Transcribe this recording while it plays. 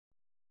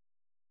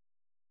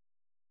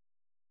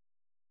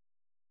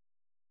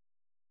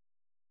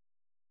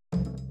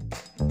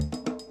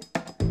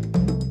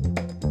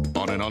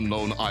an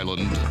unknown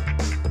island,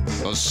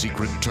 a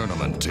secret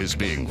tournament is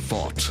being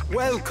fought.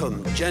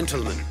 Welcome,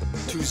 gentlemen,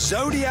 to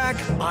Zodiac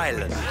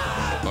Island.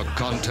 A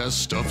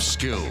contest of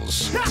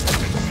skills.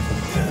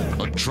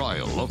 A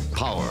trial of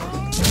power.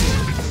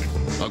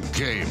 A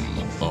game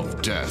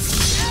of death.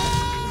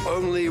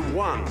 Only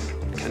one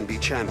can be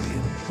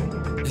champion.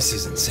 This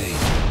is insane.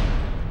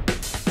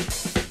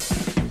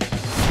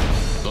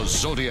 The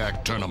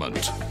Zodiac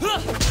Tournament.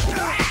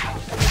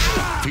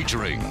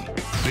 Featuring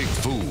Big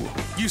Fu.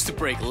 Used to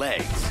break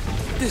legs.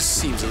 This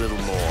seems a little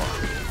more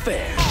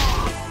fair.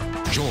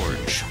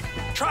 George.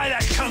 Try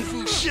that kung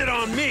fu shit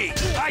on me!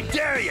 I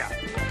dare ya!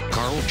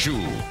 Carl Chu.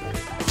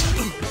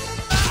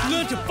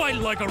 Learn to fight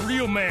like a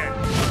real man.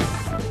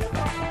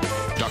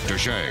 Dr.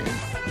 Shang.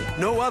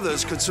 No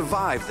others could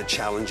survive the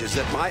challenges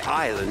that my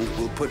island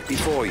will put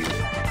before you.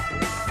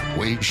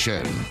 Wei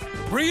Shen.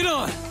 Bring it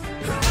on!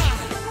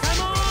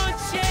 Come on,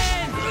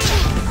 Shen!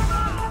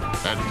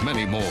 And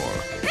many more.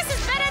 This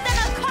is better than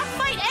a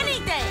cockfight any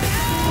day!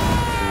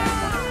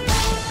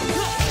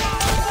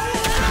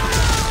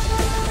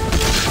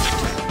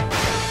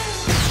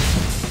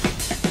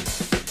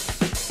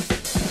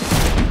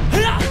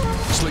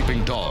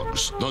 Sleeping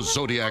Dogs, the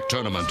Zodiac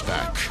Tournament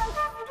Pack.